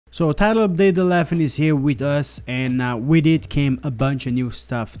So title update 11 is here with us, and with it came a bunch of new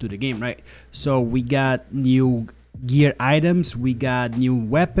stuff to the game, right? So we got new gear items, we got new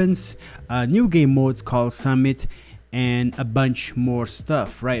weapons, new game modes called Summit, and a bunch more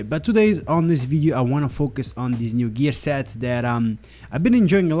stuff, right? But today on this video I want to focus on this new gear set that I've been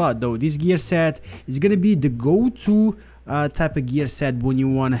enjoying a lot. Though this gear set is gonna be the go-to type of gear set when you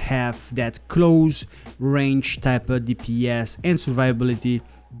want to have that close range type of DPS and survivability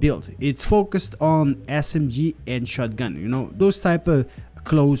build. It's focused on SMG and shotgun, you know, those type of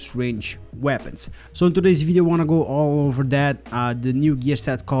close range weapons. So in today's video I want to go all over that, the new gear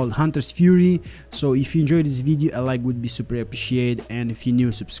set called Hunter's Fury. So if you enjoyed this video, a like would be super appreciated, and if you're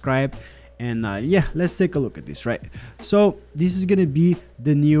new, subscribe. And yeah, let's take a look at this, right? So this is gonna be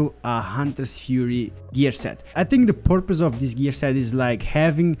the new Hunter's Fury gear set. I think the purpose of this gear set is like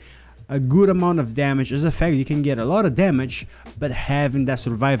having a good amount of damage. As a fact, you can get a lot of damage, but having that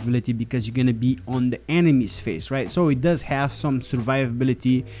survivability because you're gonna be on the enemy's face, right? So it does have some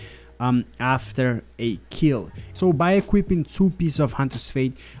survivability after a kill. So by equipping two pieces of Hunter's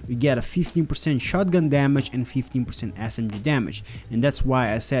Fate, you get a 15% shotgun damage and 15% SMG damage, and that's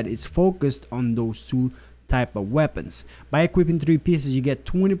why I said it's focused on those two type of weapons. By equipping three pieces, you get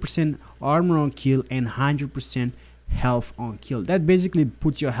 20% armor on kill and 100% health on kill. That basically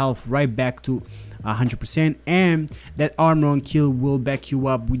puts your health right back to 100%, and that armor on kill will back you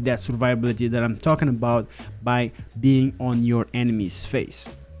up with that survivability that I'm talking about by being on your enemy's face.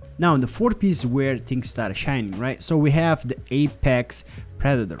 Now the fourth piece is where things start shining, right? So we have the Apex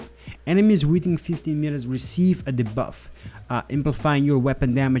Predator. Enemies within 15 meters receive a debuff, amplifying your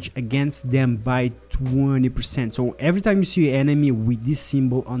weapon damage against them by 20%. So every time you see an enemy with this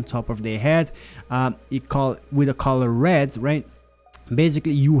symbol on top of their head, with the color red, right?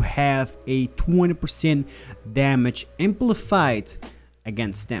 Basically you have a 20% damage amplified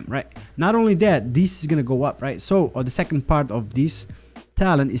against them, right? Not only that, this is gonna go up, right? So the second part of this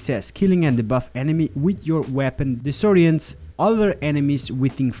talent, it says killing and debuff enemy with your weapon disorients other enemies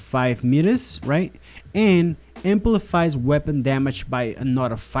within 5 meters, right? And amplifies weapon damage by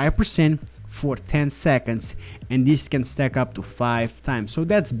another 5% for 10 seconds, and this can stack up to 5 times. So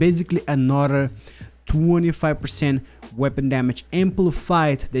that's basically another 25% weapon damage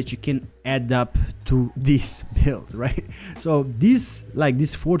amplified that you can add up to this build, right? So this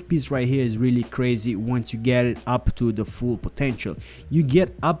fourth piece right here is really crazy. Once you get it up to the full potential, you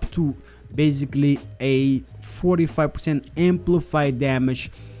get up to basically a 45% amplified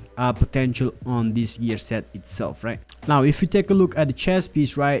damage potential on this gear set itself, right? Now if you take a look at the chest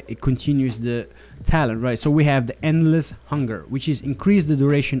piece, right, it continues the talent, right? So we have the Endless Hunger, which is increase the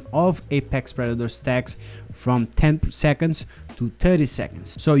duration of Apex Predator stacks from 10 seconds to 30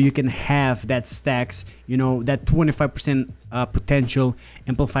 seconds. So you can have that stacks, you know, that 25% potential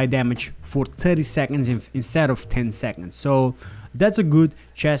amplified damage for 30 seconds instead of 10 seconds. So that's a good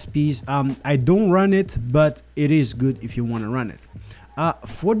chest piece. I don't run it, but it is good if you want to run it.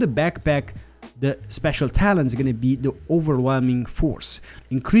 For the backpack, the special talent is going to be the Overwhelming Force.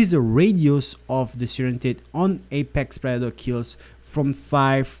 Increase the radius of disoriented on Apex Predator kills from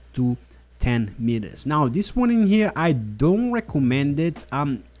 5 to 10 meters. Now this one in here, I don't recommend it.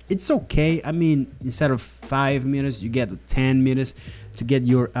 It's okay. I mean, instead of 5 meters, you get 10 meters to get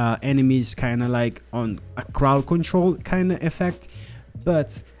your enemies kind of like on a crowd control kind of effect.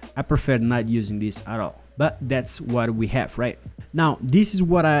 But I prefer not using this at all. But that's what we have, right? Now this is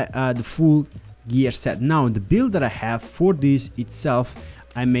what the full gear set. Now the build that I have for this itself,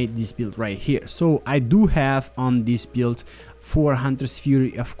 I made this build right here. So I do have on this build for Hunter's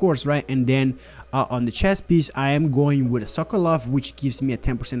Fury, of course, right? And then on the chest piece, I am going with a Sokolov, which gives me a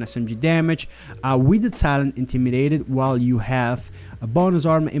 10% SMG damage with the talent Intimidated, while you have a bonus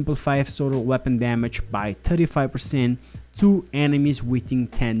armor amplifies total weapon damage by 35% to enemies within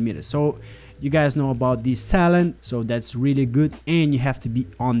 10 meters. So you guys know about this talent, so that's really good, and you have to be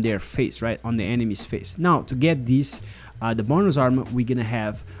on their face, right, on the enemy's face. Now to get this the bonus armor, we're gonna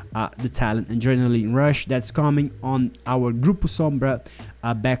have the talent Adrenaline Rush that's coming on our Grupo Sombra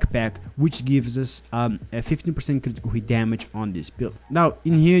backpack, which gives us a 15% critical hit damage on this build. Now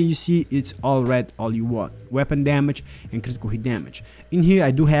in here you see it's all red, all you want, weapon damage and critical hit damage. In here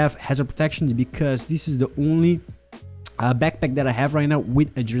I do have hazard protections because this is the only backpack that I have right now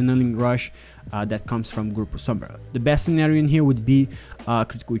with Adrenaline Rush that comes from Grupo Sombra. The best scenario in here would be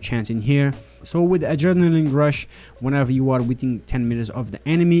critical chance in here. So with Adrenaline Rush, whenever you are within 10 meters of the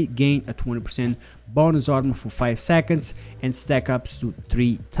enemy, gain a 20% bonus armor for 5 seconds and stack up to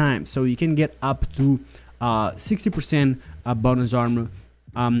 3 times. So you can get up to 60% bonus armor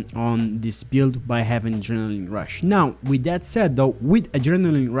on this build by having Adrenaline Rush. Now, with that said though, with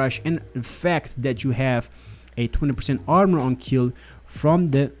Adrenaline Rush and the fact that you have a 20% armor on kill from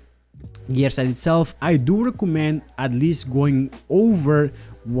the gear set itself, I do recommend at least going over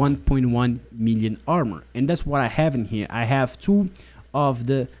 1.1 million armor, and that's what I have in here. I have 2 of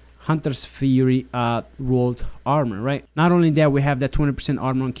the Hunter's Fury rolled armor, right? Not only that, we have that 20%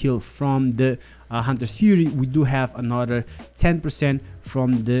 armor on kill from the Hunter's Fury, we do have another 10%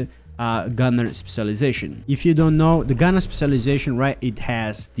 from the Gunner specialization. If you don't know, the Gunner specialization, right, it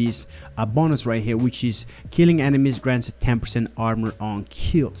has this bonus right here, which is killing enemies grants a 10% armor on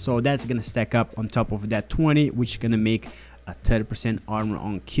kill. So that's gonna stack up on top of that 20, which is gonna make a 30% armor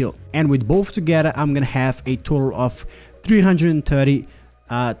on kill. And with both together, I'm gonna have a total of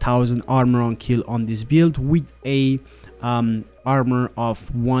 330,000 armor on kill on this build, with a armor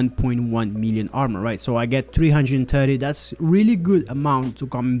of 1.1 million armor, right? So I get 330. That's really good amount to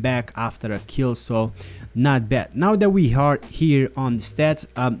come back after a kill, so not bad. Now that we are here on the stats,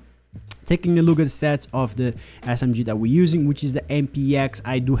 taking a look at the stats of the SMG that we're using, which is the MPX,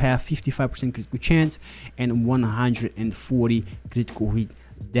 I do have 55% critical chance and 140 critical hit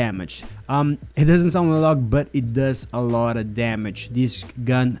damage. It doesn't sound a lot, but it does a lot of damage. This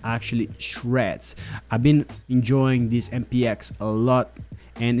gun actually shreds. I've been enjoying this MPX a lot,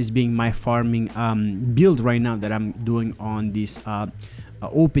 and it's being my farming build right now that I'm doing on this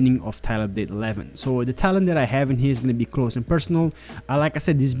opening of tile update 11. So the talent that I have in here is going to be close and personal. Like I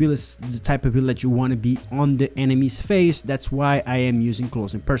said, this build is the type of build that you want to be on the enemy's face. That's why I am using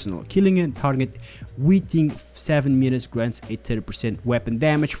close and personal. Killing a target within 7 meters grants a 30% weapon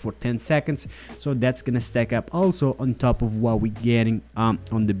damage for 10 seconds. So that's going to stack up also on top of what we're getting on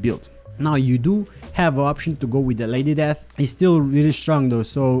the build. Now you do have an option to go with the Lady Death. It's still really strong though,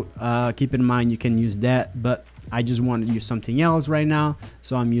 so keep in mind you can use that, but I just want to use something else right now,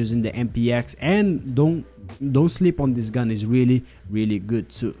 so I'm using the MPX. And don't sleep on this gun, is really good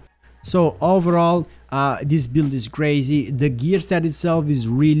too. So overall, this build is crazy. The gear set itself is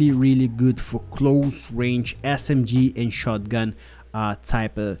really good for close range SMG and shotgun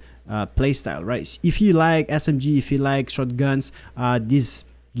type of playstyle, right? If you like SMG, if you like shotguns, this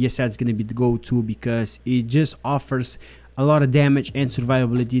gear set is gonna be the go-to, because it just offers a lot of damage and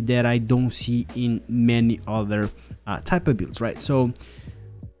survivability that I don't see in many other type of builds, right? So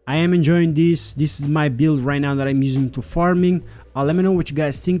I am enjoying this. This is my build right now that I'm using to farming. Let me know what you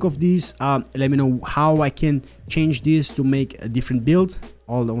guys think of this. Let me know how I can change this to make a different build.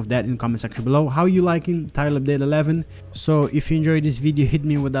 All of that in the comment section below. How you liking tile update 11? So if you enjoyed this video, hit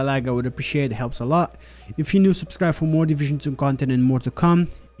me with a like. I would appreciate it. Helps a lot. If you're new, subscribe for more Division 2 content and more to come.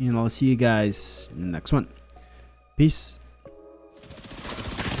 And I'll see you guys in the next one. Peace.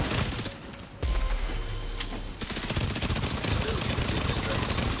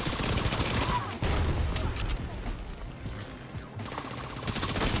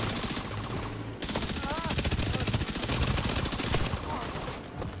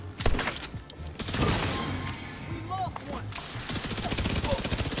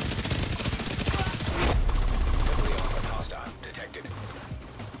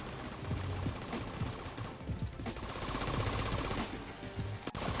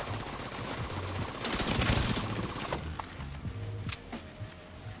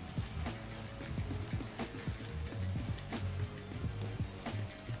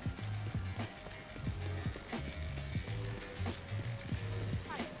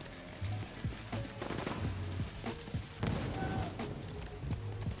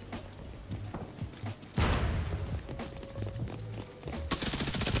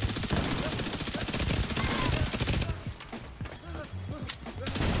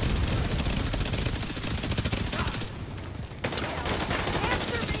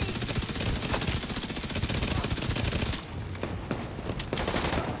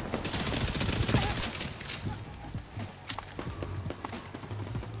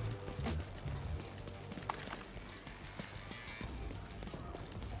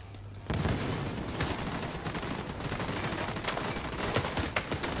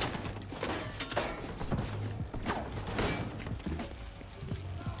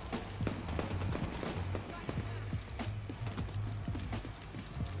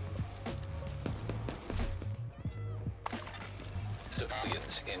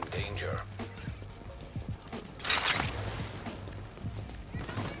 Civilians in danger.